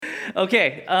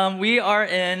Okay, we are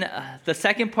in the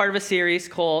second part of a series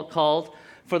called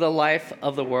For the Life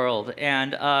of the World.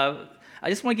 And I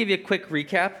just want to give you a quick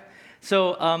recap.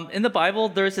 So in the Bible,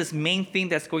 there's this main theme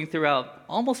that's going throughout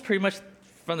almost pretty much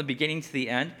from the beginning to the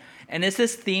end. And it's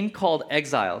this theme called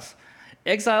exiles.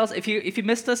 Exiles, if you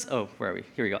missed us, where are we?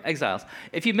 Here we go, exiles.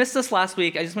 If you missed us last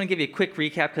week, I just want to give you a quick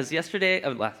recap because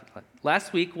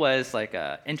last week was like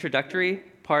an introductory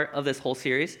part of this whole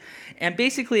series. And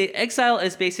basically, exile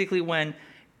is basically when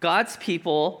God's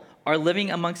people are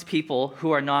living amongst people who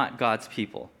are not God's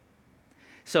people.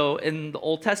 So in the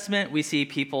Old Testament, we see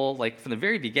people, like from the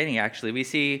very beginning actually, we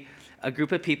see a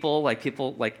group of people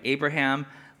like Abraham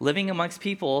living amongst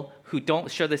people who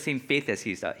don't share the same faith as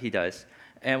he does.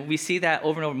 And we see that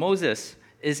over and over. Moses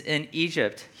is in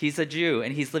Egypt. He's a Jew,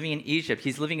 and he's living in Egypt.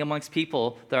 He's living amongst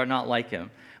people that are not like him.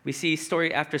 We see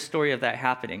story after story of that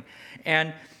happening.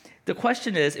 And the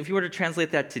question is, if you were to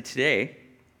translate that to today,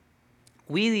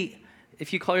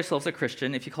 if you call yourselves a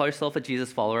Christian, if you call yourself a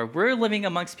Jesus follower, we're living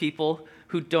amongst people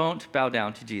who don't bow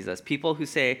down to Jesus. People who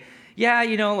say, yeah,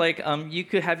 you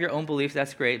could have your own beliefs,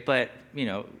 that's great, but,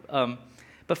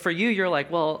 but for you, you're like,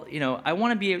 well, I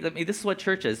want to be, this is what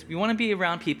church is. We want to be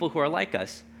around people who are like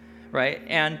us, right?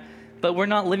 But we're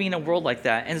not living in a world like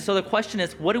that. And so the question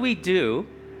is, what do we do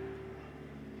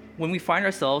when we find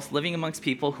ourselves living amongst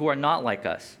people who are not like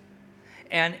us?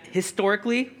 And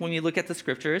historically, when you look at the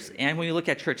scriptures and when you look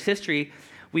at church history,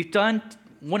 we've done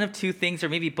one of two things, or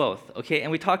maybe both, okay? And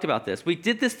we talked about this. We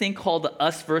did this thing called the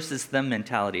us versus them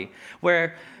mentality,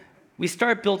 where we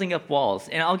start building up walls.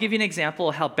 And I'll give you an example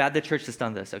of how bad the church has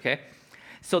done this, okay?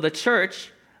 So the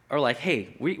church are like,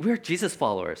 hey, we're Jesus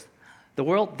followers. The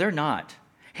world, they're not.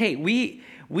 Hey, we're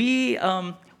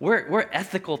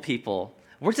ethical people.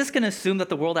 We're just going to assume that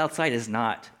the world outside is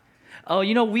not. Oh,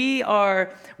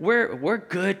 we're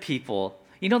good people.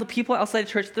 The people outside the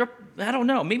church, I don't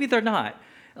know, maybe they're not.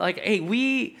 Like, hey,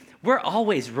 we're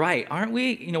always right, aren't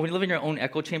we? When you live in your own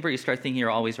echo chamber, you start thinking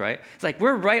you're always right. It's like,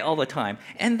 we're right all the time,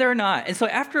 and they're not. And so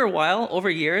after a while, over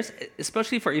years,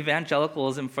 especially for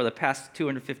evangelicalism for the past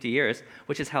 250 years,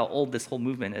 which is how old this whole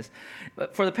movement is,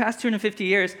 but for the past 250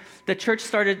 years, the church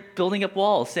started building up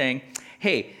walls saying,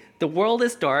 hey, the world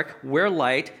is dark, we're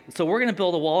light, so we're going to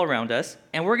build a wall around us,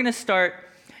 and we're going to start,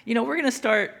 if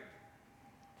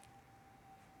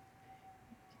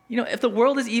the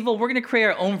world is evil, we're going to create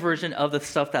our own version of the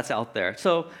stuff that's out there.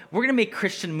 So we're going to make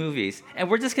Christian movies, and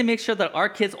we're just going to make sure that our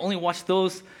kids only watch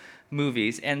those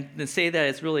movies and then say that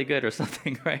it's really good or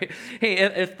something, right? Hey,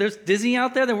 if there's Disney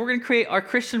out there, then we're going to create our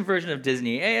Christian version of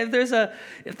Disney. Hey, if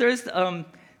there's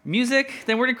music,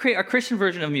 then we're going to create our Christian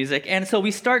version of music. And so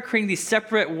we start creating these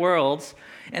separate worlds,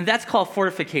 and that's called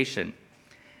fortification.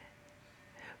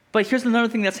 But here's another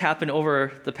thing that's happened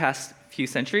over the past few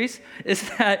centuries, is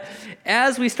that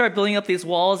as we start building up these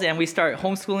walls and we start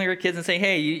homeschooling our kids and saying,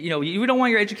 hey, you don't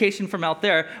want your education from out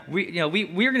there,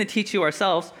 we're going to teach you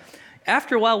ourselves.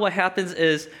 After a while, what happens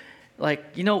is,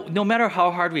 no matter how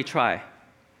hard we try,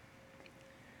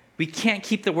 we can't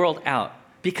keep the world out.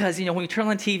 Because, when we turn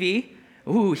on TV,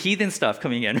 heathen stuff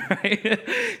coming in, right?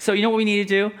 So what we need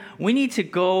to do? We need to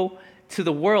go to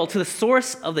the world, to the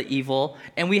source of the evil,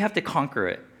 and we have to conquer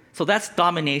it. So that's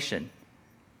domination.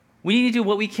 We need to do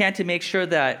what we can to make sure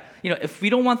that, if we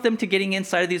don't want them to getting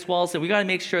inside of these walls, then we got to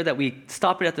make sure that we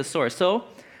stop it at the source. So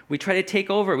we try to take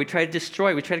over, we try to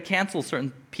destroy, we try to cancel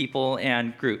certain people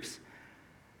and groups.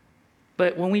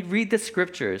 But when we read the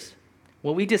scriptures,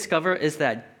 what we discover is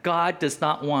that God does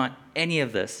not want any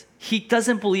of this. He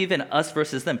doesn't believe in us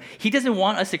versus them. He doesn't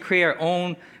want us to create our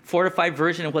own fortified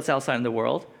version of what's outside in the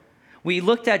world. We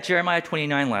looked at Jeremiah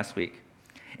 29 last week.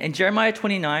 In Jeremiah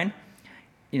 29,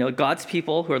 God's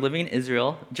people who are living in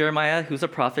Israel, Jeremiah, who's a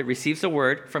prophet, receives a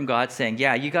word from God saying,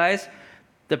 yeah, you guys,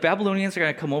 the Babylonians are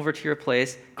going to come over to your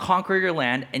place, conquer your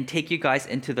land, and take you guys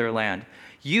into their land.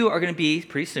 You are going to be,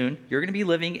 pretty soon, you're going to be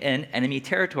living in enemy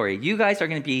territory. You guys are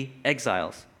going to be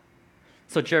exiles.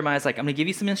 So Jeremiah's like, I'm going to give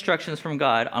you some instructions from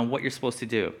God on what you're supposed to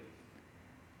do.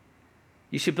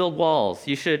 You should build walls.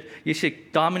 You should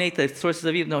dominate the sources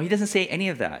of evil. No, he doesn't say any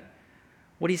of that.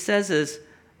 What he says is,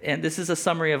 and this is a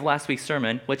summary of last week's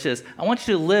sermon, which is, I want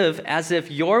you to live as if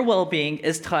your well-being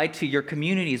is tied to your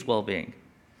community's well-being.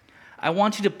 I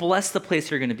want you to bless the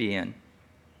place you're going to be in.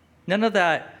 None of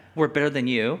that, we're better than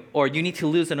you, or you need to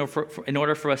lose in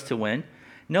order for us to win.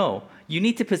 No, you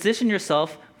need to position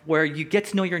yourself where you get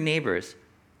to know your neighbors,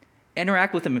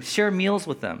 interact with them, share meals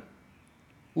with them,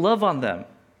 love on them.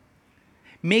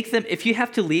 Make them, if you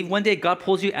have to leave one day, God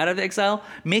pulls you out of exile,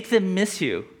 make them miss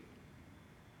you.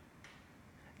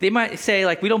 They might say,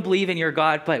 we don't believe in your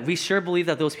God, but we sure believe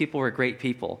that those people were great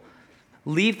people.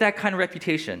 Leave that kind of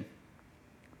reputation.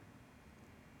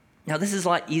 Now, this is a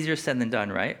lot easier said than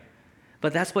done, right?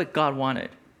 But that's what God wanted.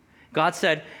 God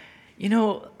said,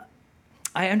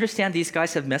 I understand these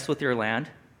guys have messed with your land,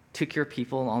 took your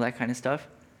people and all that kind of stuff,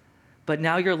 but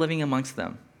now you're living amongst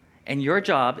them. And your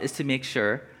job is to make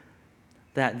sure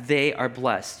that they are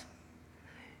blessed.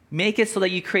 Make it so that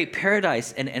you create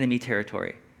paradise in enemy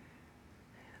territory.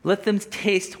 Let them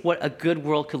taste what a good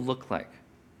world could look like.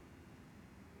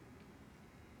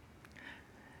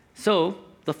 So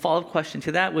the follow-up question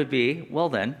to that would be, well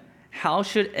then, how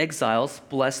should exiles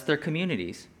bless their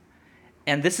communities?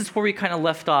 And this is where we kind of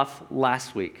left off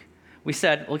last week. We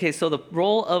said, okay, so the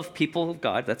role of people of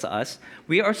God, that's us,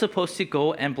 we are supposed to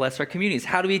go and bless our communities.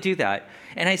 How do we do that?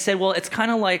 And I said, well, it's kind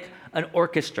of like an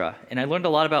orchestra. And I learned a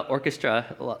lot about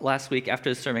orchestra last week after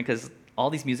the sermon because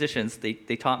all these musicians, they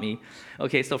taught me.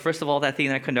 Okay, so first of all, that thing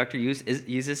that a conductor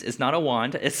uses is not a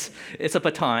wand, it's a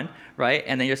baton, right?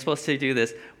 And then you're supposed to do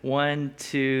this 1,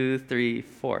 2, 3,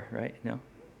 4, right? No?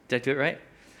 Did I do it right?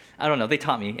 I don't know. They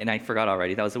taught me, and I forgot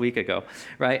already. That was a week ago,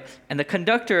 right? And the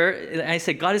conductor, and I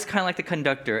said, God is kind of like the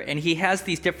conductor, and he has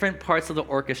these different parts of the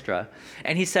orchestra.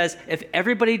 And he says, if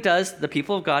everybody does, the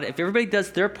people of God, if everybody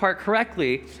does their part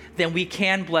correctly, then we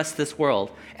can bless this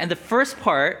world. And the first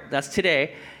part, that's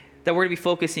today, that we're going to be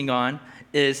focusing on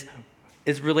is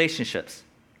relationships.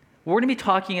 We're going to be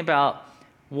talking about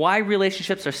why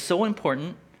relationships are so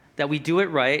important that we do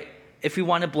it right if we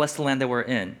want to bless the land that we're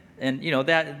in. And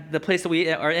that the place that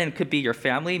we are in could be your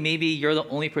family. Maybe you're the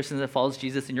only person that follows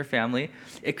Jesus in your family.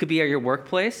 It could be at your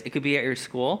workplace. It could be at your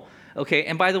school. Okay,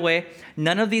 and by the way,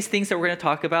 none of these things that we're going to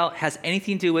talk about has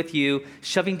anything to do with you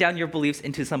shoving down your beliefs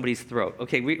into somebody's throat.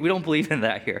 Okay, we don't believe in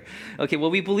that here. Okay, what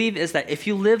we believe is that if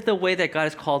you live the way that God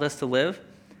has called us to live,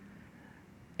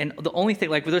 and the only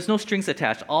thing, there's no strings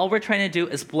attached. All we're trying to do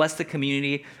is bless the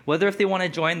community. Whether if they want to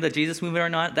join the Jesus movement or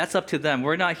not, that's up to them.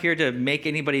 We're not here to make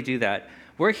anybody do that.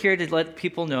 We're here to let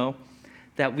people know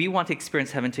that we want to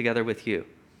experience heaven together with you.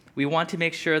 We want to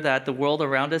make sure that the world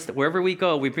around us, that wherever we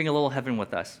go, we bring a little heaven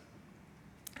with us.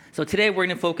 So today we're going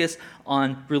to focus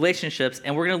on relationships,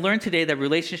 and we're going to learn today that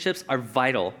relationships are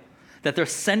vital, that they're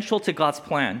central to God's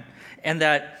plan, and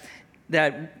that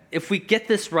if we get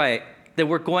this right, that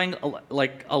we're going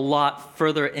a lot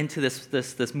further into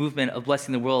this movement of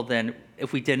blessing the world than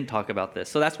if we didn't talk about this.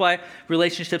 So that's why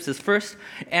relationships is first.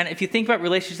 And if you think about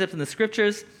relationships in the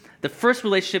scriptures, the first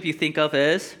relationship you think of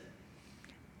is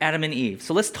Adam and Eve.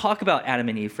 So let's talk about Adam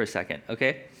and Eve for a second,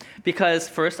 okay? Because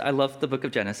first, I love the book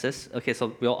of Genesis. Okay,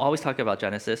 so we'll always talk about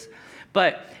Genesis.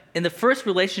 But in the first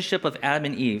relationship of Adam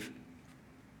and Eve,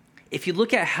 if you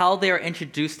look at how they are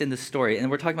introduced in the story, and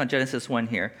we're talking about Genesis 1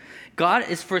 here, God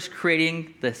is first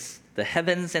creating the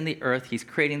heavens and the earth. He's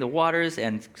creating the waters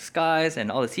and skies and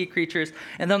all the sea creatures.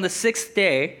 And then on the sixth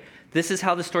day, this is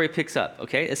how the story picks up,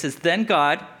 okay? It says, then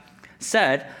God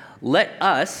said, let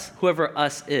us, whoever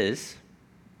us is,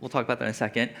 we'll talk about that in a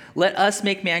second, let us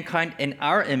make mankind in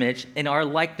our image, in our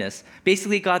likeness.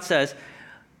 Basically, God says,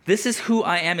 this is who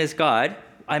I am as God.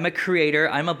 I'm a creator,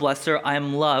 I'm a blesser,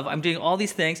 I'm love, I'm doing all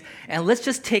these things, and let's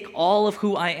just take all of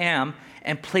who I am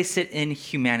and place it in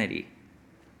humanity.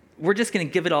 We're just going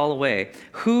to give it all away.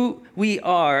 Who we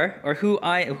are, or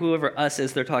whoever us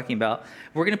is they're talking about,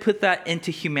 we're going to put that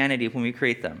into humanity when we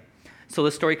create them. So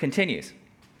the story continues.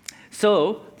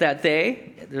 So that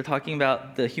they're talking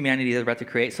about the humanity they're about to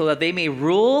create, so that they may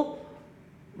rule.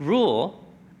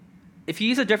 If you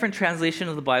use a different translation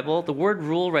of the Bible, the word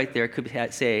rule right there could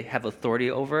say have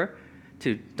authority over,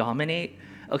 to dominate.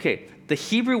 Okay, the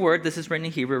Hebrew word, this is written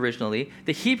in Hebrew originally,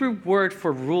 the Hebrew word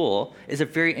for rule is a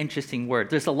very interesting word.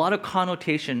 There's a lot of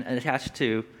connotation attached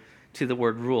to the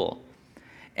word rule.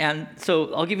 And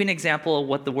so I'll give you an example of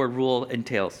what the word rule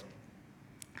entails.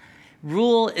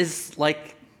 Rule is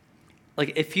like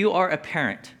if you are a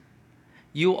parent,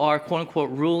 you are, quote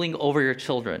unquote, ruling over your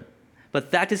children.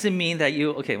 But that doesn't mean that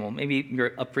maybe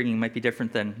your upbringing might be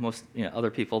different than most other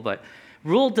people, but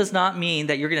rule does not mean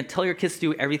that you're going to tell your kids to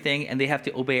do everything and they have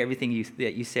to obey everything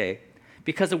that you say.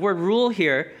 Because the word rule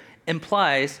here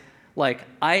implies,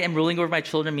 I am ruling over my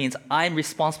children means I'm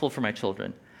responsible for my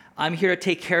children. I'm here to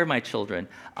take care of my children.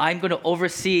 I'm going to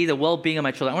oversee the well-being of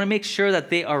my children. I want to make sure that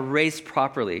they are raised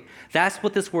properly. That's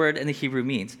what this word in the Hebrew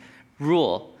means,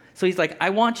 rule. So he's like,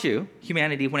 I want you,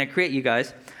 humanity, when I create you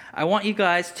guys, I want you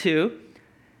guys to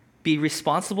be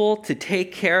responsible, to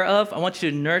take care of. I want you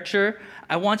to nurture.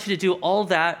 I want you to do all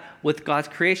that with God's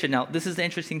creation. Now, this is the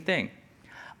interesting thing.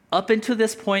 Up until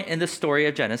this point in the story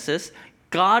of Genesis,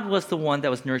 God was the one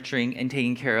that was nurturing and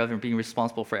taking care of and being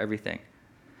responsible for everything.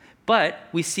 But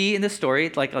we see in the story,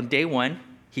 on day one,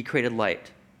 he created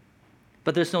light.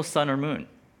 But there's no sun or moon,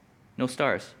 no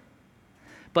stars.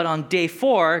 But on day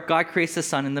 4, God creates the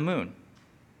sun and the moon.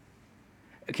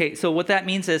 Okay, so what that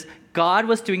means is God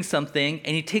was doing something,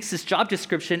 and he takes this job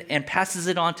description and passes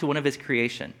it on to one of his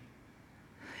creation.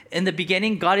 In the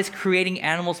beginning, God is creating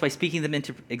animals by speaking them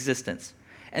into existence.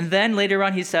 And then later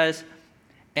on, he says,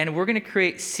 and we're going to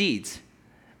create seeds.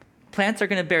 Plants are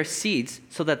going to bear seeds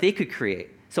so that they could create.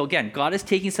 So again, God is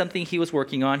taking something he was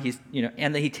working on,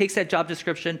 and then he takes that job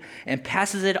description and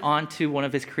passes it on to one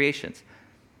of his creations.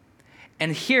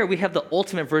 And here we have the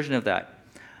ultimate version of that.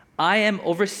 I am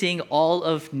overseeing all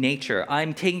of nature.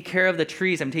 I'm taking care of the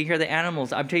trees. I'm taking care of the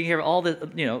animals. I'm taking care of all the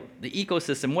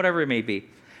ecosystem, whatever it may be.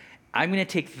 I'm going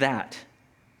to take that,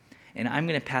 and I'm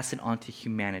going to pass it on to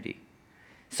humanity.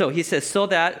 So he says, so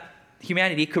that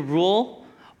humanity could rule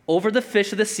over the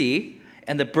fish of the sea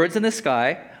and the birds in the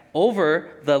sky,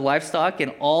 over the livestock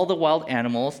and all the wild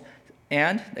animals,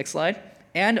 and, next slide,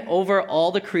 and over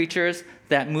all the creatures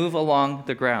that move along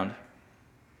the ground.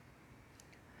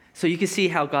 So you can see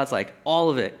how God's like, all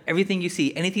of it, everything you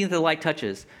see, anything that the light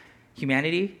touches.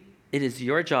 Humanity, it is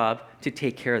your job to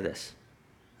take care of this.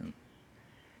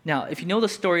 Now, if you know the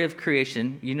story of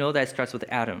creation, you know that it starts with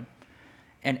Adam.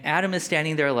 And Adam is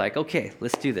standing there like, okay,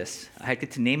 let's do this. I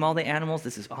get to name all the animals.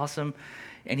 This is awesome.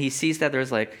 And he sees that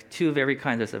there's like 2 of every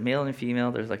kind. There's a male and a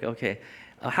female. There's like, okay,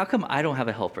 how come I don't have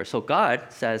a helper? So God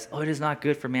says, it is not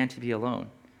good for man to be alone.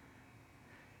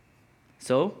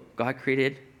 So God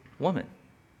created woman.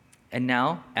 And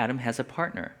now Adam has a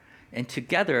partner. And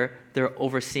together, they're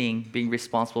overseeing, being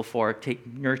responsible for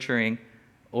nurturing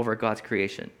over God's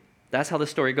creation. That's how the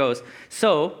story goes.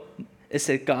 So it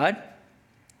said God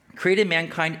created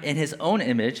mankind in his own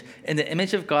image. In the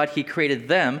image of God, he created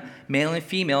them. Male and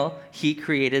female, he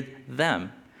created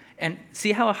them. And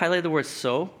see how I highlighted the word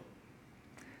so?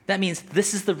 That means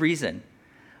this is the reason.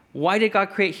 Why did God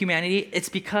create humanity? It's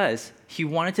because he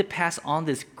wanted to pass on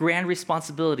this grand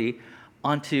responsibility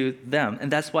onto them.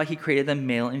 And that's why he created them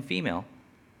male and female.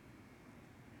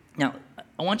 Now,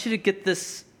 I want you to get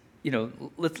this,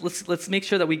 let's make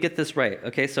sure that we get this right.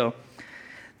 Okay, so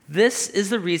this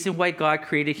is the reason why God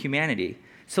created humanity,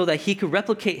 so that he could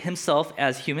replicate himself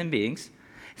as human beings,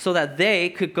 so that they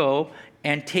could go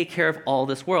and take care of all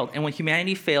this world. And when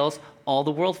humanity fails, all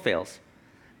the world fails.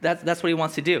 That's what he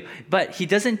wants to do. But he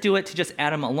doesn't do it to just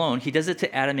Adam alone. He does it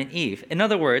to Adam and Eve. In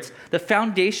other words, the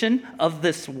foundation of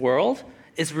this world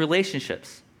is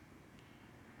relationships.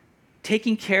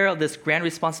 Taking care of this grand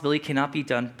responsibility cannot be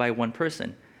done by one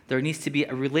person. There needs to be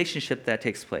a relationship that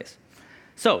takes place.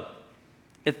 So,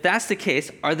 if that's the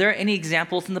case, are there any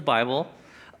examples in the Bible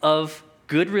of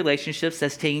good relationships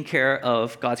that's taking care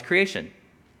of God's creation?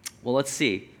 Well, let's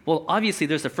see. Well, obviously,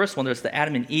 there's the first one. There's the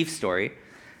Adam and Eve story.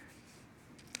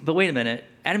 But wait a minute.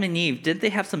 Adam and Eve, didn't they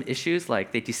have some issues?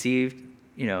 Like they deceived,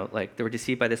 like they were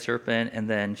deceived by the serpent, and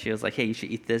then she was like, hey, you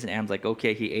should eat this. And Adam's like,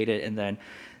 okay, he ate it, and then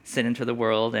sin into the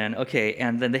world. And okay,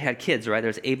 and then they had kids, right?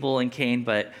 There's Abel and Cain,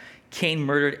 but Cain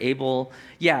murdered Abel.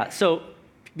 Yeah, so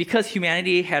because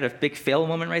humanity had a big fail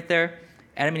moment right there,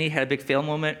 Adam and Eve had a big fail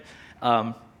moment,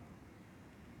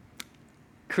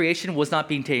 creation was not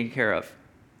being taken care of.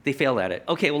 They failed at it.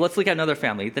 Okay, well, let's look at another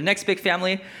family. The next big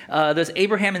family, there's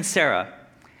Abraham and Sarah.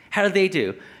 How did they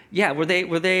do? Yeah, were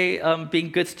they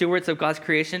being good stewards of God's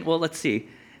creation? Well, let's see.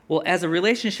 Well, as a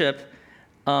relationship,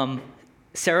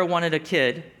 Sarah wanted a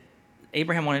kid.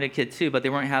 Abraham wanted a kid too, but they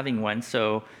weren't having one.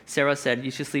 So Sarah said,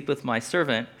 you should sleep with my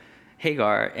servant,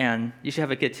 Hagar, and you should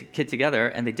have a kid together.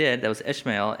 And they did. That was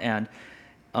Ishmael. And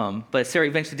but Sarah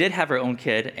eventually did have her own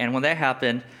kid. And when that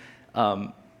happened,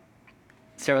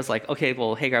 Sarah's like, okay,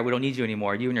 well, Hagar, we don't need you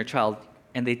anymore, you and your child.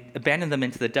 And they abandoned them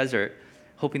into the desert,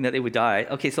 hoping that they would die.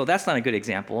 Okay, so that's not a good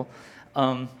example.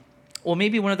 Well,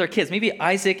 maybe one of their kids, maybe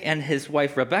Isaac and his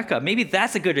wife Rebecca, maybe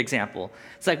that's a good example.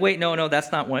 It's like, wait, no,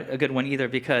 that's not a good one either,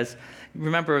 because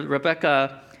remember,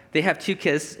 Rebecca, they have 2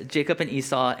 kids, Jacob and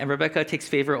Esau, and Rebecca takes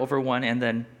favor over one, and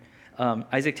then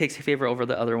Isaac takes favor over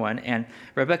the other one, and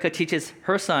Rebecca teaches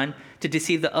her son to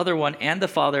deceive the other one and the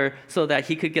father so that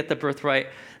he could get the birthright.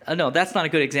 No, that's not a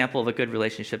good example of a good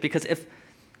relationship, because if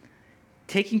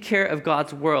taking care of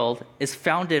God's world is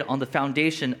founded on the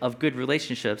foundation of good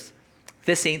relationships,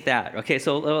 this ain't that. Okay,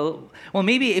 so, well,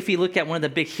 maybe if you look at one of the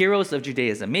big heroes of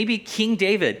Judaism, maybe King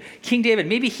David,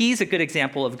 maybe he's a good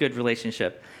example of good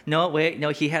relationship. No,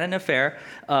 he had an affair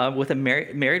with a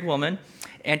married woman,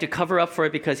 and to cover up for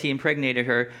it because he impregnated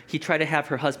her, he tried to have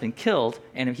her husband killed,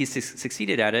 and he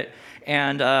succeeded at it.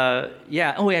 And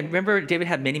remember David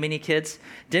had many, many kids?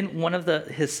 Didn't one of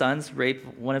his sons rape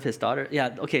one of his daughters?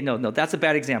 Yeah, okay, no, that's a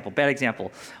bad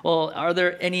example. Well, are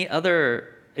there any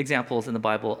other examples in the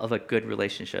Bible of a good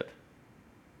relationship?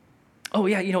 Oh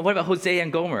yeah, what about Hosea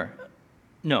and Gomer?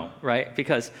 No, right?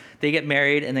 Because they get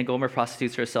married and then Gomer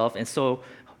prostitutes herself. And so,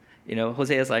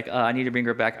 Hosea is like, I need to bring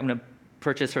her back. I'm going to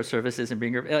purchase her services and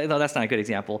bring her. No, that's not a good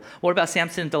example. What about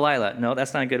Samson and Delilah? No,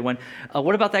 that's not a good one.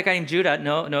 What about that guy named Judah?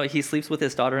 No, he sleeps with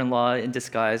his daughter-in-law in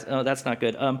disguise. No, that's not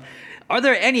good. Are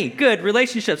there any good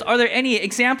relationships? Are there any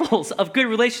examples of good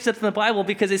relationships in the Bible?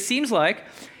 Because it seems like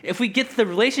if we get the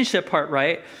relationship part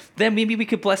right, then maybe we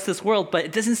could bless this world. But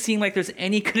it doesn't seem like there's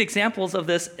any good examples of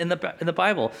this in the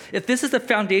Bible. If this is the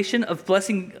foundation of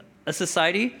blessing a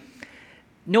society,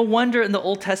 no wonder in the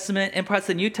Old Testament and parts of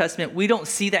the New Testament, we don't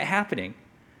see that happening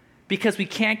because we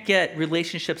can't get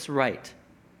relationships right.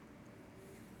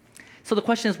 So the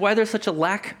question is, why there's such a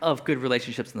lack of good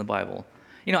relationships in the Bible?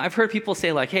 I've heard people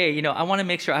say like, hey, I want to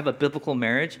make sure I have a biblical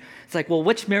marriage. It's like, well,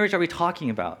 which marriage are we talking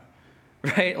about?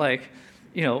 Right? Like,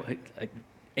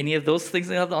 any of those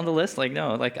things on the list? Like,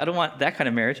 no, like I don't want that kind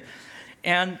of marriage.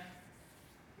 And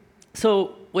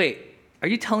so, wait, are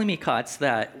you telling me, Kotz,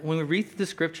 that when we read through the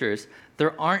scriptures,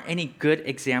 there aren't any good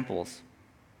examples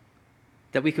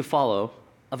that we could follow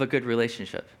of a good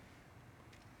relationship?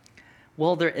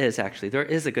 Well, there is actually. There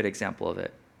is a good example of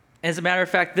it. As a matter of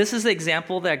fact, this is the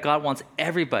example that God wants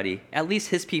everybody, at least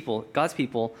his people, God's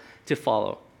people, to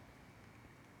follow.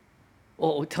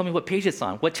 Well, tell me what page it's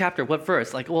on, what chapter, what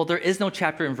verse. Like, well, there is no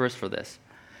chapter and verse for this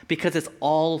because it's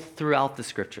all throughout the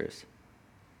scriptures.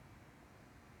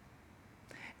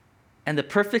 And the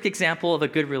perfect example of a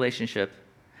good relationship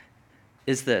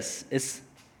is this. It's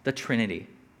the Trinity.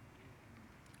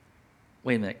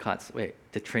 Wait a minute, Kotz. Wait,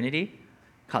 the Trinity?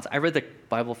 Kotz, I read the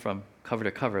Bible from cover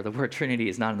to cover. The word Trinity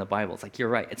is not in the Bible. It's like, you're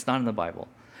right, it's not in the Bible.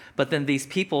 But then these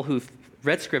people who've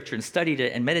read Scripture and studied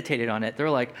it and meditated on it, they're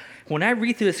like, when I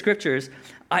read through the Scriptures,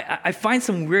 I find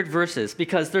some weird verses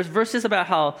because there's verses about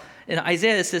how in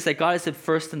Isaiah it says that God is the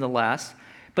first and the last.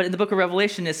 But in the book of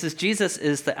Revelation, it says Jesus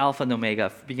is the Alpha and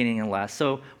Omega, beginning and last.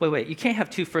 So wait, you can't have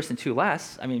two first and two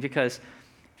last. I mean, because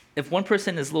if one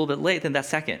person is a little bit late, then that's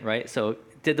second, right? So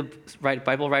did the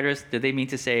Bible writers, did they mean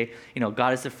to say,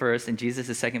 God is the first and Jesus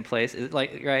is second place? Is it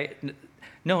like, right?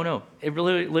 No. It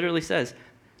literally says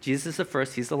Jesus is the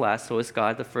first, he's the last, so is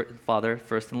God the Father,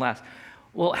 first and last.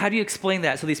 Well, how do you explain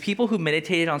that? So these people who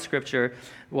meditated on Scripture,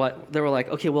 they were like,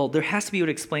 okay, well, there has to be a way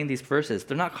to explain these verses.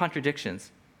 They're not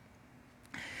contradictions.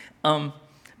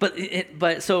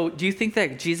 But so do you think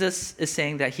that Jesus is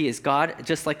saying that he is God,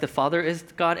 just like the Father is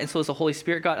God, and so is the Holy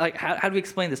Spirit God? Like, how do we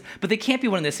explain this? But they can't be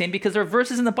one and the same because there are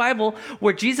verses in the Bible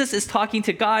where Jesus is talking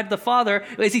to God, the Father.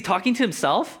 Is he talking to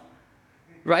himself?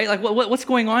 Right? Like, what's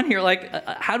going on here? Like,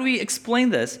 how do we explain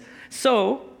this?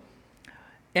 So,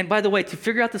 and by the way, to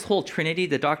figure out this whole Trinity,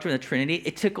 the doctrine of the Trinity,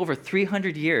 it took over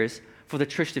 300 years for the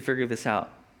church to figure this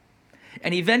out.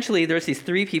 And eventually, there's these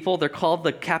three people. They're called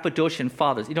the Cappadocian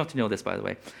Fathers. You don't have to know this, by the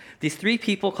way. These three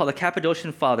people called the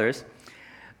Cappadocian Fathers,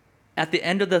 at the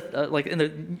end of the, like in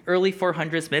the early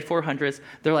 400s, mid 400s,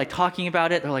 they're like talking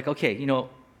about it. They're like, okay,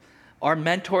 our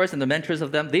mentors and the mentors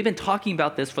of them, they've been talking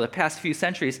about this for the past few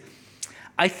centuries.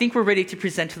 I think we're ready to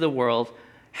present to the world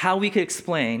how we could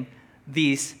explain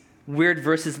these weird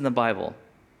verses in the Bible.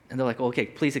 And they're like, okay,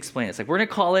 please explain it. It's like, we're going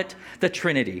to call it the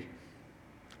Trinity.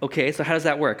 Okay, so how does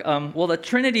that work? Well, the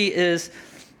Trinity is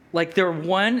like they're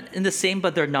one and the same,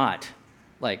 but they're not.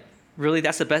 Like, really,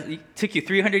 that's the best? It took you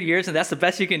 300 years and that's the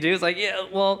best you can do? It's like, yeah,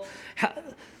 well,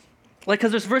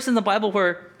 because there's verse in the Bible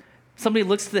where somebody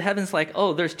looks to the heavens like,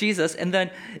 oh, there's Jesus. And then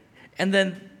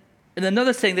in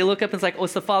another saying, they look up and it's like, oh,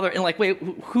 it's the Father. And like, wait,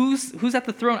 who's at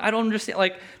the throne? I don't understand.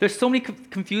 Like, there's so many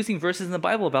confusing verses in the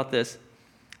Bible about this.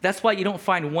 That's why you don't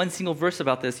find one single verse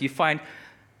about this. You find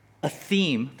a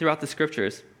theme throughout the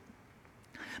scriptures.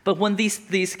 But when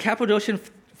these Cappadocian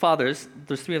Fathers,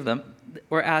 there's three of them,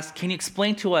 were asked, can you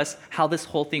explain to us how this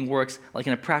whole thing works, like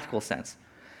in a practical sense?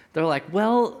 They're like,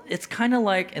 well, it's kind of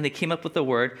like, and they came up with the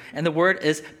word, and the word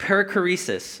is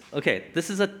perichoresis. Okay, this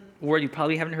is a word you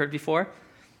probably haven't heard before.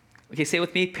 Okay, say it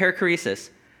with me, perichoresis.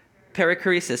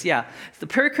 Perichoresis, yeah. The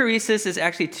perichoresis is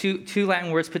actually two Latin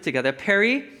words put together.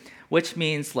 Peri, which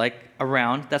means like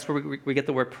around, that's where we get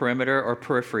the word perimeter or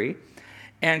periphery.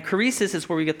 And choresis is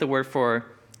where we get the word for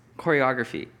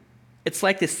choreography. It's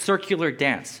like this circular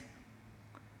dance.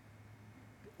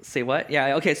 Say what?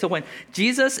 Yeah, okay, so when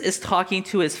Jesus is talking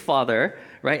to his Father,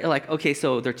 right, like, okay,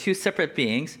 so they're two separate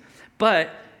beings,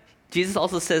 but Jesus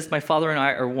also says, my Father and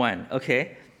I are one,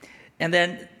 okay? And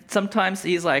then sometimes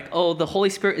he's like, oh, the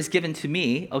Holy Spirit is given to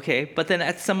me, okay? But then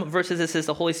at some verses it says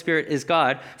the Holy Spirit is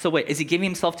God. So wait, is he giving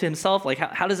himself to himself? Like,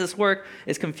 how does this work?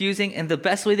 It's confusing. And the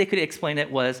best way they could explain it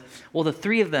was, well, the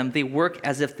three of them, they work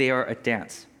as if they are a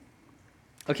dance.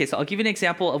 Okay, so I'll give you an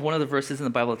example of one of the verses in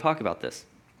the Bible that talk about this.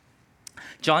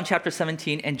 John chapter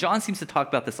 17, and John seems to talk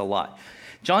about this a lot.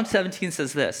 John 17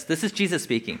 says this. This is Jesus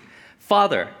speaking.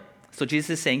 Father, so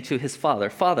Jesus is saying to his Father,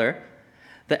 Father,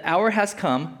 the hour has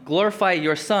come, glorify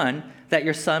your Son, that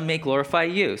your Son may glorify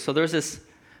you. So there's this,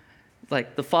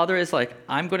 like, the Father is like,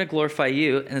 I'm going to glorify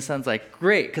you, and the Son's like,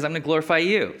 great, because I'm going to glorify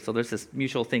you. So there's this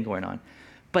mutual thing going on.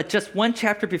 But just one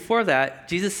chapter before that,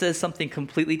 Jesus says something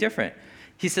completely different.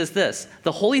 He says this,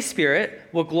 the Holy Spirit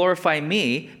will glorify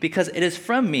me because it is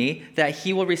from me that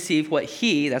he will receive what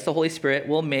he, that's the Holy Spirit,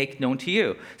 will make known to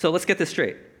you. So let's get this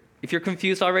straight. If you're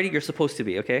confused already, you're supposed to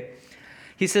be, okay?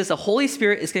 He says the Holy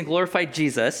Spirit is going to glorify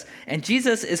Jesus, and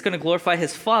Jesus is going to glorify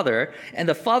his Father, and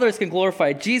the Father is going to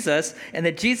glorify Jesus, and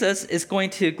that Jesus is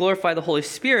going to glorify the Holy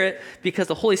Spirit because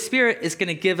the Holy Spirit is going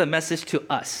to give a message to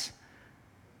us.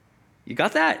 You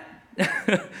got that?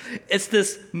 It's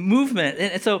this movement.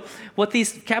 And so what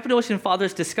these Cappadocian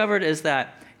fathers discovered is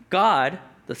that God,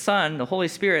 the Son, the Holy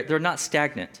Spirit, they're not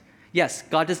stagnant. Yes,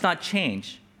 God does not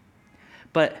change.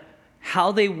 But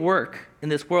how they work in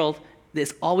this world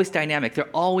is always dynamic. They're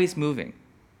always moving.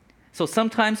 So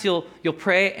sometimes you'll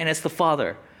pray and it's the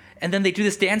Father. And then they do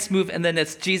this dance move, and then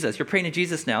it's Jesus. You're praying to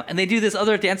Jesus now. And they do this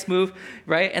other dance move,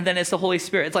 right? And then it's the Holy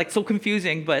Spirit. It's like so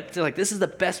confusing, but they're like, this is the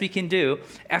best we can do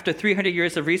after 300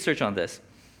 years of research on this.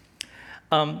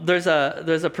 There's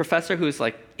a professor who's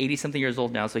like 80-something years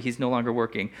old now, so he's no longer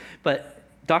working. But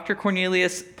Dr.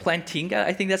 Cornelius Plantinga,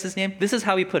 I think that's his name. This is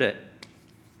how he put it.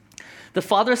 The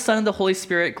Father, Son, and the Holy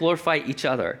Spirit glorify each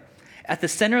other. At the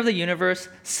center of the universe,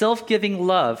 self-giving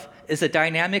love is a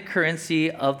dynamic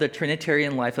currency of the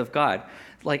Trinitarian life of God.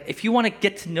 Like, if you want to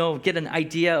get an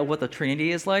idea of what the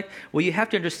Trinity is like, what you have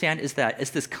to understand is that it's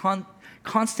this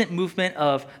constant movement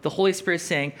of the Holy Spirit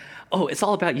saying, oh, it's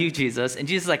all about you, Jesus. And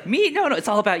Jesus is like, me? No, it's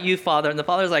all about you, Father. And the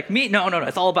Father's like, me? No,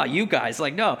 it's all about you guys.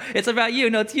 Like, no, it's about you.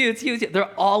 No, it's you, it's you.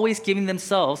 They're always giving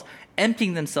themselves,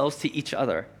 emptying themselves to each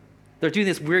other. They're doing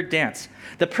this weird dance.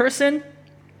 The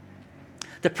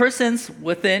persons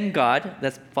within God,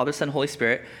 that's Father, Son, Holy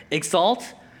Spirit,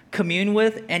 exalt, commune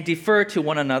with, and defer to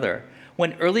one another.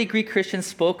 When early Greek Christians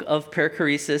spoke of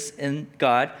perichoresis in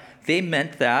God, they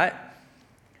meant that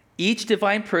each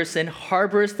divine person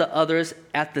harbors the others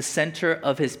at the center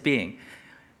of his being.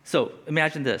 So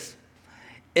imagine this.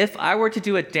 If I were to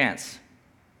do a dance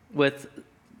with,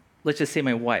 let's just say,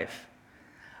 my wife,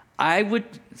 I would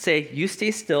say, you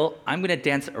stay still, I'm going to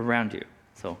dance around you.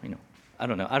 So, I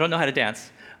don't know how to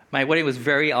dance. My wedding was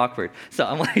very awkward. So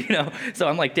I'm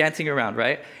like, dancing around,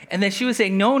 right? And then she would say,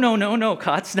 no,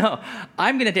 Kotz, no.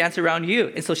 I'm going to dance around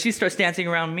you. And so she starts dancing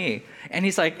around me. And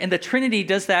he's like, and the Trinity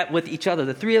does that with each other.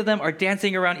 The three of them are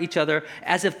dancing around each other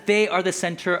as if they are the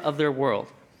center of their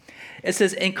world. It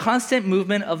says, in constant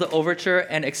movement of the overture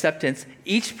and acceptance,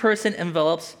 each person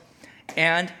envelops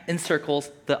and encircles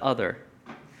the other.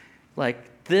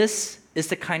 Like, this is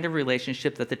the kind of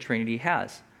relationship that the Trinity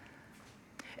has.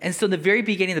 And so in the very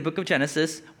beginning of the book of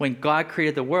Genesis, when God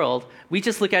created the world, we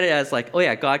just look at it as like, oh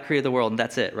yeah, God created the world and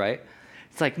that's it, right?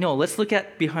 It's like, no, let's look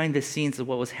at behind the scenes of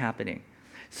what was happening.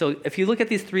 So if you look at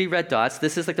these three red dots,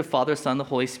 this is like the Father, Son, the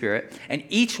Holy Spirit, and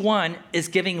each one is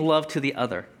giving love to the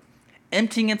other,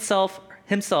 emptying himself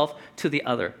to the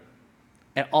other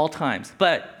at all times.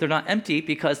 But they're not empty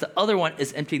because the other one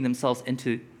is emptying themselves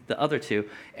into the other two,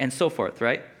 and so forth,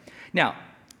 right? Now,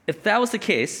 if that was the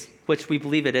case, which we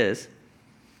believe it is,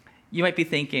 you might be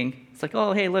thinking, it's like,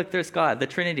 oh, hey, look, there's God, the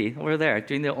Trinity, over there,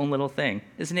 doing their own little thing.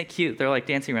 Isn't it cute? They're like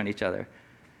dancing around each other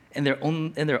in their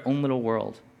own little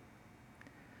world.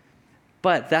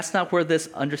 But that's not where this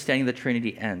understanding of the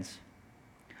Trinity ends.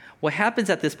 What happens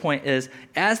at this point is,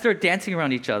 as they're dancing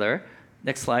around each other,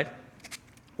 next slide,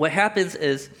 what happens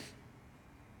is,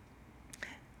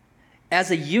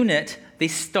 as a unit, they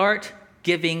start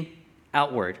giving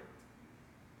outward.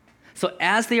 So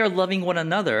as they are loving one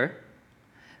another,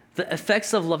 the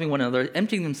effects of loving one another,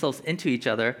 emptying themselves into each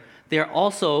other, they are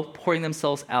also pouring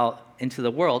themselves out into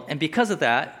the world. And because of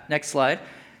that, next slide,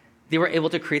 they were able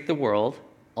to create the world,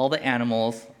 all the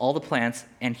animals, all the plants,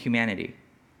 and humanity.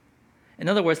 In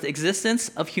other words, the existence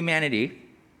of humanity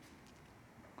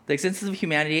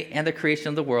and the creation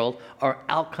of the world are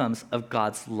outcomes of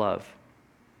God's love.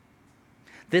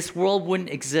 This world wouldn't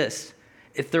exist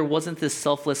if there wasn't this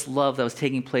selfless love that was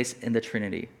taking place in the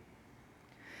Trinity.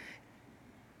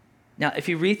 Now, if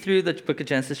you read through the book of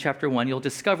Genesis chapter 1, you'll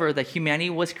discover that humanity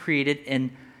was created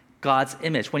in God's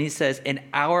image. When he says, in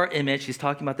our image, he's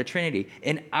talking about the Trinity.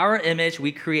 In our image,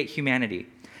 we create humanity.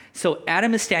 So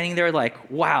Adam is standing there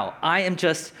like, wow, I'm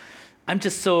just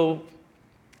pointing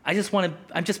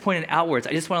outwards.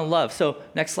 I just want to love. So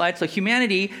next slide. So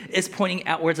humanity is pointing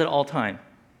outwards at all time.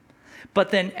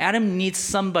 But then Adam needs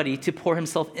somebody to pour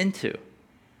himself into.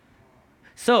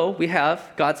 So we have,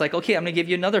 God's like, okay, I'm going to give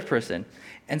you another person.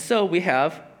 And so we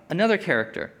have another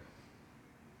character,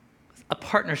 a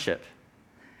partnership,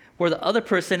 where the other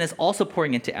person is also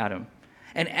pouring into Adam.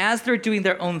 And as they're doing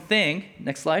their own thing,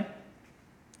 next slide,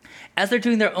 as they're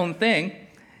doing their own thing,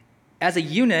 as a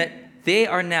unit, they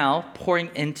are now pouring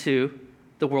into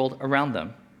the world around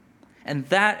them. And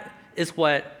that is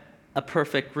what a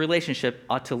perfect relationship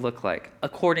ought to look like,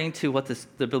 according to what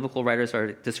the biblical writers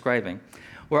are describing.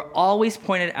 We're always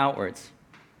pointed outwards.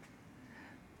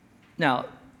 Now,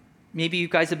 maybe you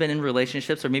guys have been in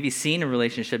relationships or maybe seen a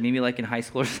relationship, maybe like in high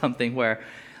school or something, where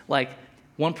like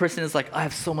one person is like, I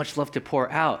have so much love to pour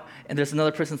out. And there's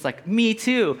another person that's like, me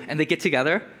too. And they get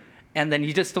together. And then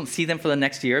you just don't see them for the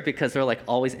next year because they're like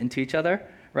always into each other,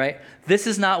 right? This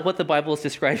is not what the Bible is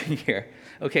describing here.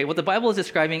 Okay, what the Bible is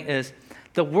describing is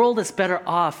the world is better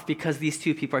off because these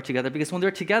two people are together. Because when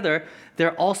they're together,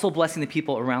 they're also blessing the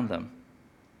people around them.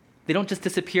 They don't just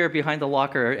disappear behind the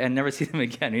locker and never see them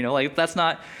again. You know, like that's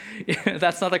not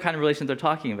the kind of relation they're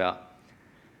talking about.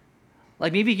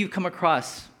 Like maybe you've come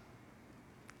across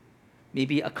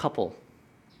maybe a couple,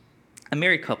 a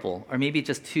married couple, or maybe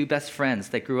just two best friends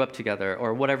that grew up together,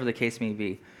 or whatever the case may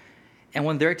be. And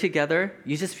when they're together,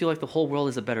 you just feel like the whole world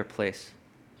is a better place.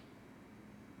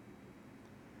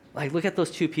 Like, look at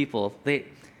those two people.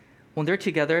 When they're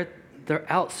together,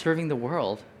 they're out serving the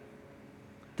world.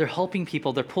 They're helping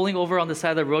people. They're pulling over on the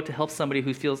side of the road to help somebody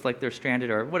who feels like they're stranded,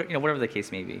 or whatever the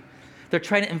case may be. They're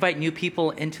trying to invite new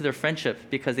people into their friendship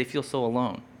because they feel so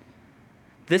alone.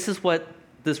 This is what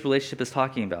this relationship is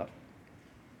talking about.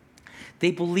 They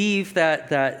believe that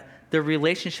their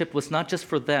relationship was not just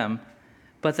for them,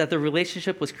 but that the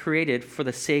relationship was created for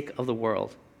the sake of the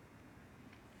world.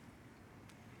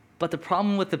 But the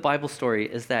problem with the Bible story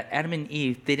is that Adam and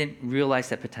Eve, they didn't realize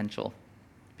that potential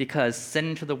because sin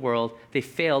into the world, they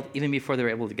failed even before they were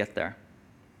able to get there.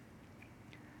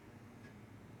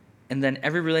 And then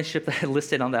every relationship that I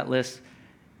listed on that list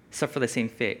suffered the same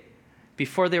fate.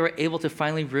 Before they were able to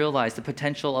finally realize the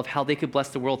potential of how they could bless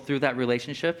the world through that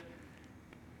relationship,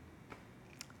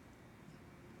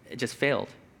 it just failed.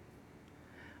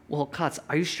 Well, Katz,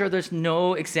 are you sure there's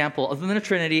no example other than the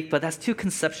Trinity, but that's too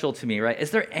conceptual to me, right?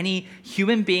 Is there any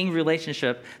human being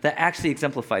relationship that actually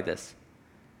exemplified this?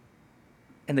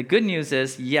 And the good news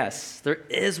is, yes, there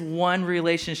is one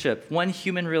relationship, one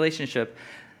human relationship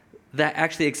that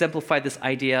actually exemplified this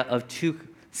idea of two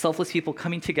selfless people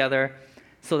coming together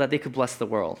so that they could bless the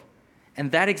world.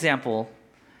 And that example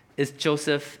is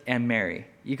Joseph and Mary.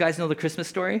 You guys know the Christmas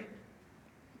story?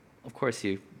 Of course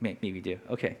you maybe do.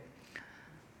 Okay.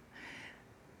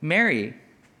 Mary,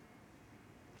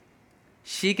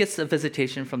 she gets a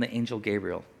visitation from the angel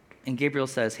Gabriel. And Gabriel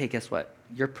says, hey, guess what?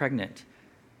 You're pregnant.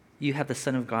 You have the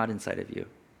Son of God inside of you.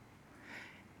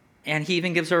 And he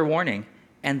even gives her a warning.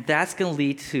 And that's going to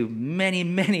lead to many,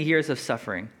 many years of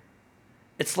suffering.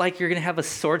 It's like you're going to have a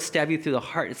sword stab you through the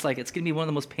heart. It's like it's going to be one of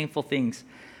the most painful things.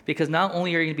 Because not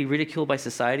only are you going to be ridiculed by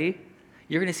society,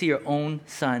 you're going to see your own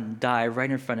son die right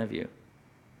in front of you.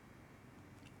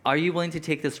 Are you willing to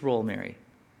take this role, Mary?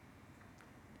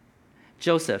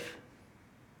 Joseph,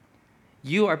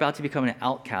 you are about to become an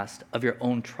outcast of your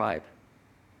own tribe.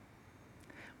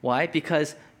 Why?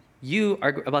 Because you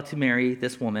are about to marry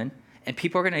this woman, and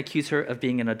people are going to accuse her of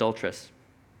being an adulteress.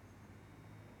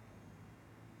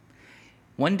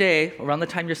 One day, around the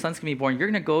time your son's going to be born, you're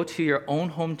going to go to your own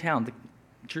hometown,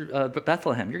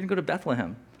 Bethlehem. You're going to go to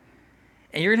Bethlehem.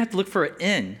 And you're going to have to look for an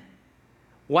inn.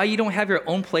 Why you don't have your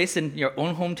own place in your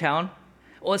own hometown?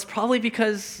 Well, it's probably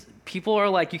because people are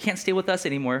like, you can't stay with us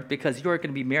anymore because you're going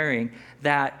to be marrying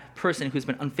that person who's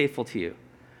been unfaithful to you.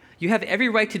 You have every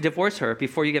right to divorce her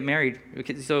before you get married.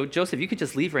 So Joseph, you could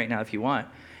just leave right now if you want.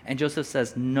 And Joseph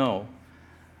says, no.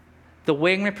 The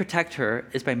way I'm going to protect her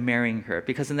is by marrying her,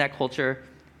 because in that culture,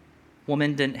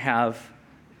 women didn't have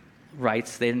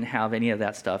rights. They didn't have any of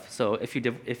that stuff. So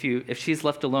if she's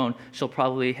left alone, she'll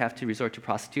probably have to resort to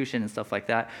prostitution and stuff like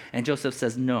that. And Joseph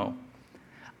says, no.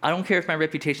 I don't care if my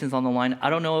reputation's on the line.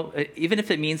 I don't know, even if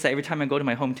it means that every time I go to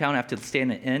my hometown, I have to stay in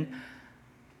an inn,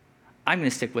 I'm going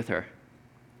to stick with her.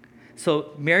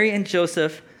 So Mary and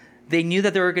Joseph, they knew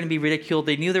that they were going to be ridiculed.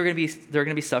 They knew they were going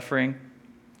to be suffering.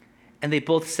 And they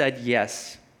both said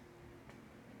yes.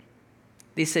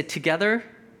 They said together,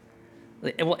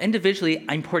 well, individually,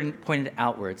 I'm pointed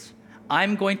outwards.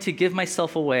 I'm going to give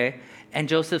myself away. And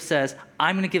Joseph says,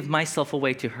 I'm going to give myself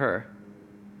away to her.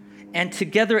 And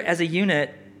together as a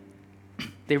unit,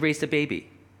 they raised a baby.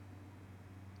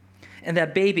 And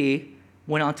that baby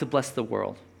went on to bless the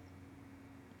world.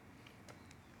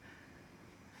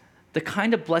 The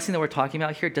kind of blessing that we're talking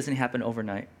about here doesn't happen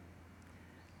overnight.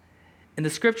 In the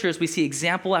scriptures, we see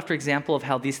example after example of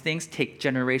how these things take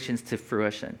generations to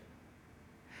fruition.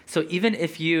 So even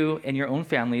if you and your own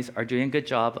families are doing a good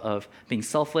job of being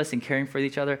selfless and caring for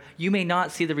each other, you may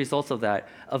not see the results of that,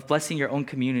 of blessing your own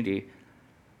community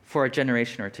for a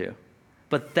generation or two.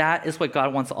 But that is what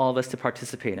God wants all of us to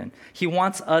participate in. He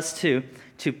wants us to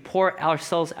pour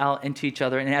ourselves out into each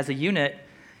other, and as a unit,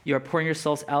 you are pouring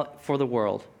yourselves out for the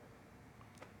world.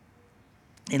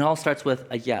 It all starts with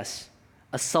a yes,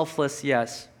 a selfless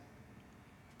yes.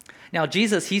 Now,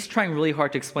 Jesus, he's trying really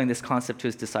hard to explain this concept to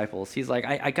his disciples. He's like,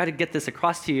 I got to get this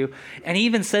across to you. And he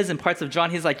even says in parts of John,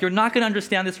 he's like, you're not going to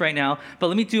understand this right now, but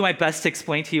let me do my best to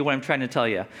explain to you what I'm trying to tell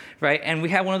you, right? And we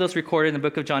have one of those recorded in the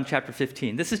book of John chapter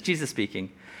 15. This is Jesus speaking.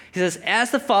 He says,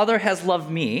 as the Father has loved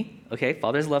me, okay,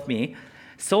 Father has loved me,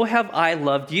 so have I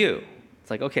loved you.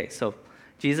 It's like, okay, so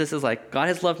Jesus is like, God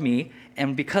has loved me,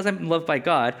 and because I'm loved by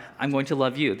God, I'm going to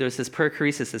love you. There's this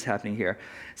perichoresis that's happening here.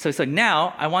 So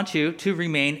now I want you to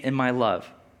remain in my love.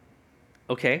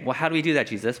 Okay, well, how do we do that,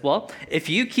 Jesus? Well, if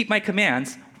you keep my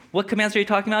commands, what commands are you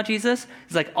talking about, Jesus?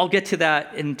 He's like, I'll get to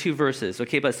that in 2 verses.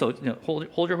 Okay, but so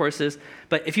hold your horses.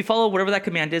 But if you follow whatever that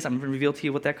command is, I'm going to reveal to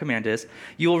you what that command is.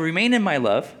 You will remain in my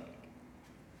love,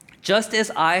 just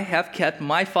as I have kept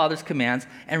my Father's commands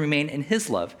and remain in his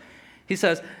love. He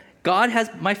says,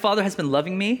 my Father has been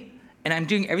loving me, and I'm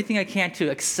doing everything I can to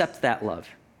accept that love.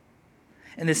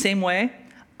 In the same way,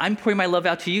 I'm pouring my love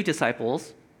out to you,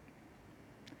 disciples.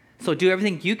 So do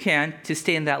everything you can to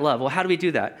stay in that love. Well, how do we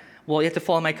do that? Well, you have to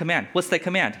follow my command. What's that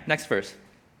command? Next verse.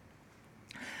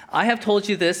 I have told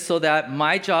you this so that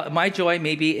my joy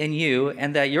may be in you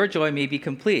and that your joy may be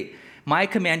complete. My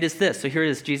command is this. So here it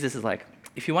is. Jesus is like,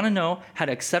 if you want to know how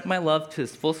to accept my love to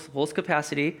its fullest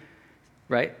capacity,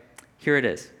 right? Here it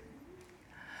is.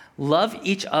 Love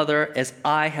each other as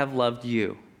I have loved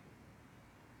you.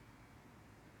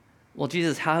 Well,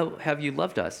 Jesus, how have you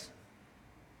loved us?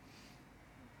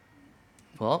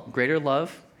 Well, greater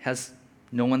love has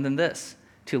no one than this,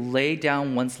 to lay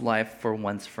down one's life for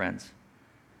one's friends.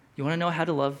 You want to know how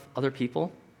to love other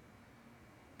people?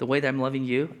 The way that I'm loving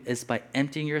you is by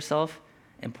emptying yourself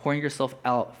and pouring yourself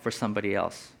out for somebody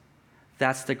else.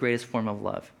 That's the greatest form of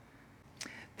love.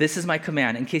 This is my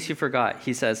command. In case you forgot,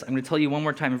 he says, I'm going to tell you one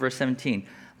more time in verse 17,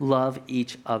 love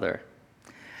each other.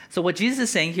 So what Jesus is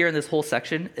saying here in this whole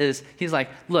section is, he's like,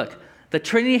 look, the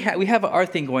Trinity, we have our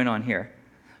thing going on here.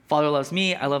 Father loves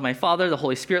me, I love my Father, the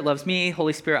Holy Spirit loves me,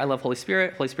 Holy Spirit, I love Holy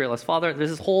Spirit loves Father.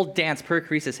 There's this whole dance,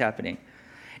 perichoresis happening.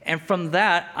 And from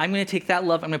that, I'm going to take that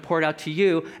love, I'm going to pour it out to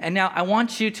you, and now I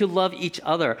want you to love each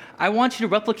other. I want you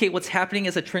to replicate what's happening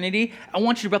as a Trinity. I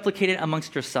want you to replicate it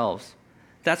amongst yourselves.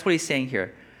 That's what he's saying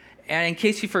here. And in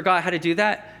case you forgot how to do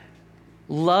that,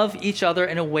 love each other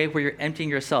in a way where you're emptying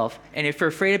yourself. And if you're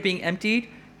afraid of being emptied,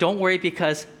 don't worry,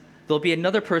 because there'll be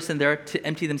another person there to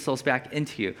empty themselves back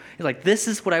into you. You're like, this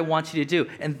is what I want you to do.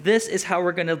 And this is how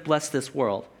we're going to bless this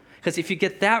world. Because if you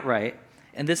get that right,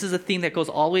 and this is a theme that goes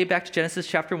all the way back to Genesis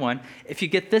chapter 1, if you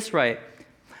get this right,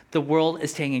 the world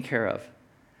is taken care of.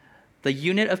 The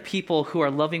unit of people who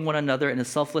are loving one another in a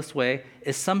selfless way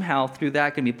is somehow through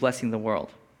that going to be blessing the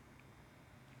world.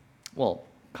 Well,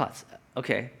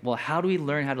 okay, well, how do we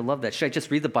learn how to love that? Should I just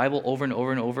read the Bible over and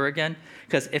over and over again?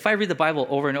 Because if I read the Bible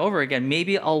over and over again,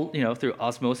 maybe I'll, through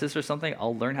osmosis or something,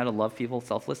 I'll learn how to love people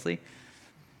selflessly.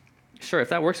 Sure, if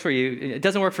that works for you. It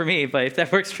doesn't work for me, but if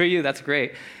that works for you, that's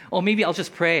great. Or maybe I'll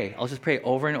just pray. I'll just pray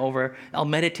over and over. I'll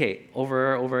meditate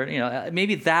over.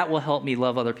 Maybe that will help me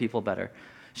love other people better.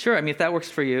 Sure, if that works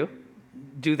for you,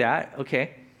 do that,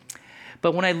 okay?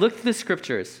 But when I look through the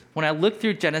scriptures, when I look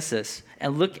through Genesis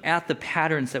and look at the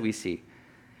patterns that we see,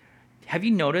 have you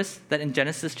noticed that in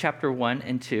Genesis chapter 1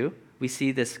 and 2, we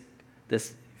see this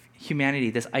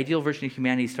humanity, this ideal version of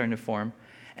humanity starting to form.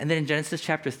 And then in Genesis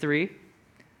chapter 3,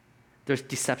 there's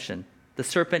deception. The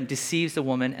serpent deceives the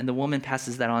woman, and the woman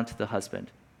passes that on to the husband,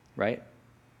 right?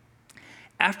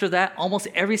 After that, almost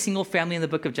every single family in the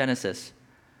book of Genesis,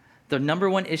 the number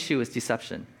one issue is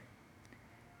deception.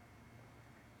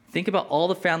 Think about all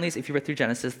the families, if you read through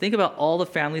Genesis, think about all the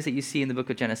families that you see in the book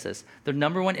of Genesis. The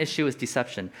number one issue is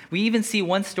deception. We even see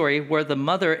one story where the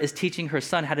mother is teaching her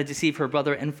son how to deceive her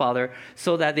brother and father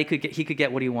so that he could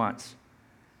get what he wants.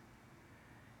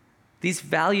 These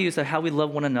values of how we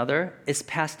love one another is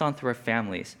passed on through our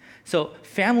families. So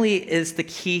family is the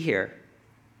key here.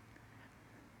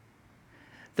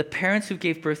 The parents who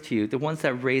gave birth to you, the ones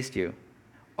that raised you,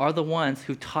 are the ones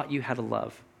who taught you how to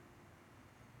love.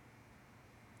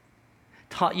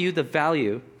 Taught you the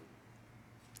value.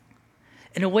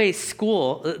 In a way,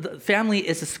 the family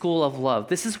is a school of love.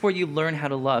 This is where you learn how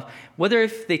to love. Whether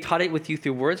if they taught it with you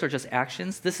through words or just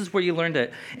actions, this is where you learned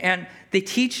it. And they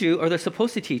teach you, or they're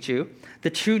supposed to teach you, the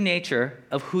true nature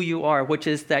of who you are, which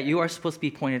is that you are supposed to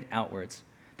be pointed outwards,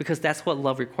 because that's what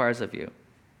love requires of you.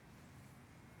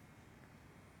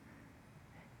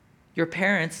 Your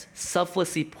parents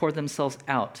selflessly pour themselves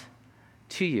out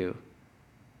to you.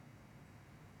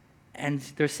 And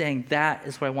they're saying, that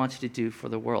is what I want you to do for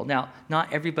the world. Now,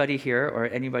 not everybody here or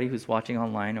anybody who's watching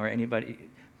online or anybody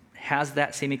has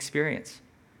that same experience.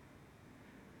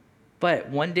 But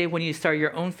one day when you start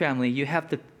your own family, you have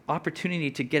the opportunity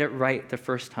to get it right the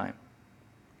first time.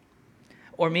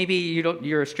 Or maybe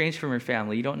you're estranged from your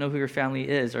family. You don't know who your family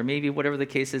is. Or maybe whatever the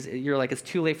case is, you're like, it's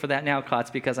too late for that now,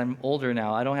 Kotz, because I'm older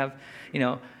now. I don't have,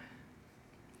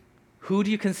 Who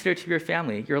do you consider to be your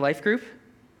family? Your life group?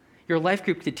 Your life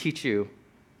group could teach you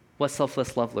what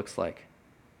selfless love looks like.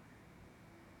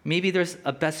 Maybe there's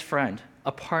a best friend,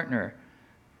 a partner,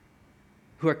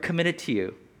 who are committed to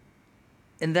you.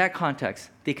 In that context,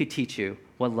 they could teach you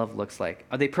what love looks like.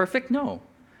 Are they perfect? No.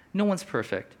 No one's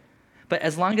perfect. But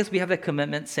as long as we have that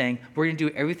commitment saying, we're going to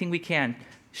do everything we can,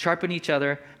 sharpen each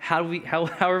other,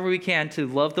 however we can to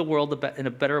love the world in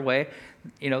a better way,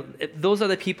 those are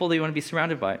the people that you want to be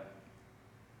surrounded by.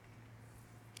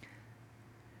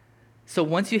 So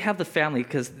once you have the family,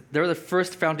 because they're the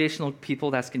first foundational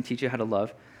people that can teach you how to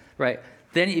love, right?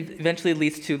 Then it eventually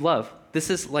leads to love. This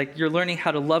is like you're learning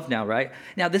how to love now, right?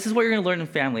 Now, this is what you're going to learn in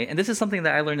family. And this is something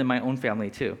that I learned in my own family,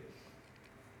 too.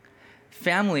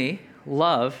 Family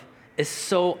love is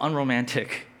so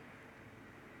unromantic.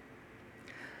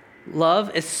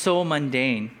 Love is so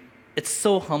mundane. It's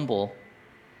so humble.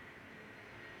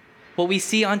 What we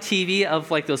see on TV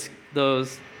of like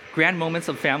those grand moments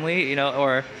of family,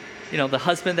 or the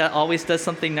husband that always does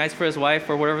something nice for his wife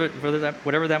or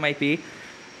whatever that might be,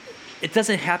 it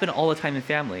doesn't happen all the time in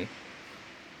family.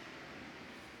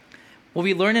 What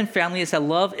we learn in family is that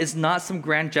love is not some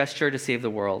grand gesture to save the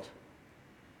world.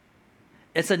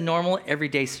 It's a normal,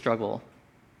 everyday struggle.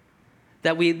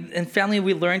 That in family,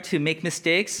 we learn to make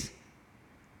mistakes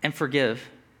and forgive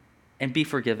and be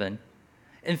forgiven.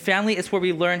 In family, it's where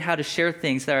we learn how to share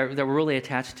things that we're really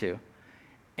attached to.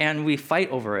 And we fight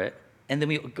over it. And then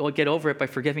we go get over it by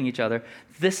forgiving each other.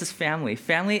 This is family.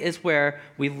 Family is where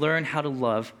we learn how to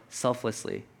love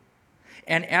selflessly.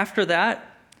 And after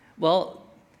that,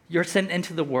 you're sent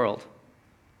into the world.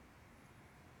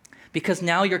 Because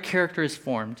now your character is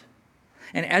formed.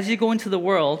 And as you go into the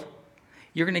world,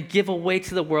 you're going to give away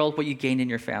to the world what you gained in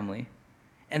your family.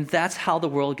 And that's how the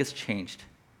world gets changed.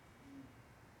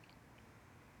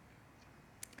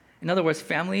 In other words,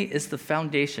 family is the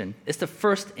foundation. It's the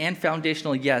first and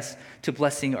foundational yes to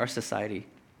blessing our society.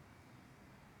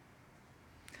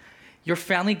 Your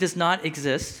family does not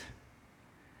exist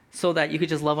so that you could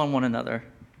just love on one another.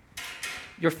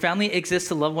 Your family exists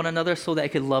to love one another so that you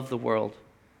could love the world.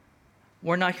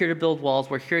 We're not here to build walls.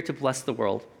 We're here to bless the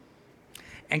world.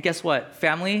 And guess what?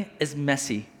 Family is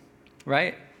messy,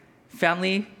 right?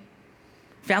 Family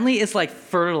is like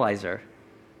fertilizer,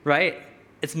 right?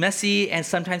 It's messy and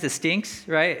sometimes it stinks,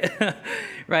 right?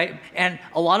 Right? And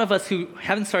a lot of us who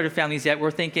haven't started families yet,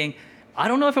 we're thinking, I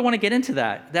don't know if I want to get into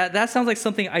that. That sounds like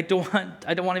something I don't want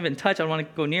to even touch. I don't want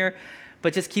to go near.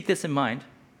 But just keep this in mind.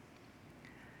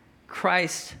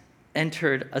 Christ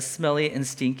entered a smelly and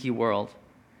stinky world,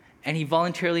 and he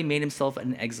voluntarily made himself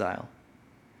an exile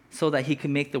so that he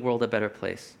could make the world a better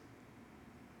place.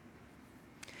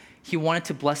 He wanted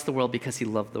to bless the world because he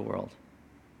loved the world.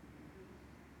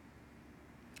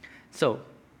 So,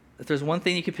 if there's one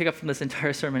thing you can pick up from this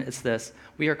entire sermon, it's this.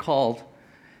 We are called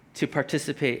to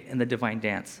participate in the divine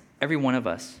dance, every one of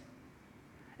us.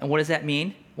 And what does that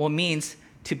mean? Well, it means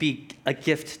to be a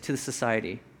gift to the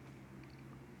society.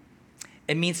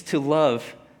 It means to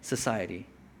love society.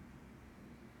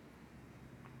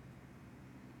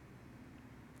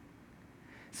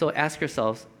 So ask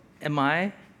yourselves, am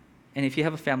I, and if you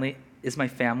have a family, is my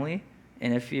family,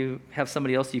 and if you have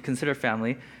somebody else you consider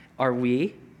family, are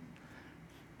we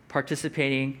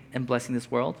participating in blessing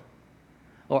this world?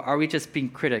 Or are we just being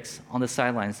critics on the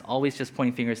sidelines, always just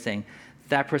pointing fingers saying,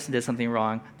 that person did something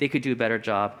wrong, they could do a better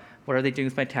job, what are they doing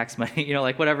with my tax money,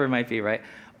 like whatever it might be, right?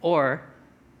 Or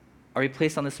are we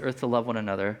placed on this earth to love one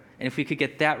another? And if we could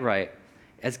get that right,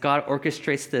 as God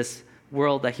orchestrates this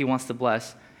world that he wants to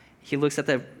bless, he looks at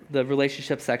the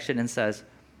relationship section and says,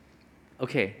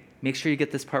 okay, make sure you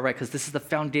get this part right, because this is the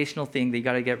foundational thing that you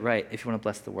got to get right if you want to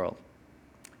bless the world.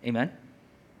 Amen?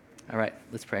 All right,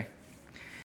 let's pray.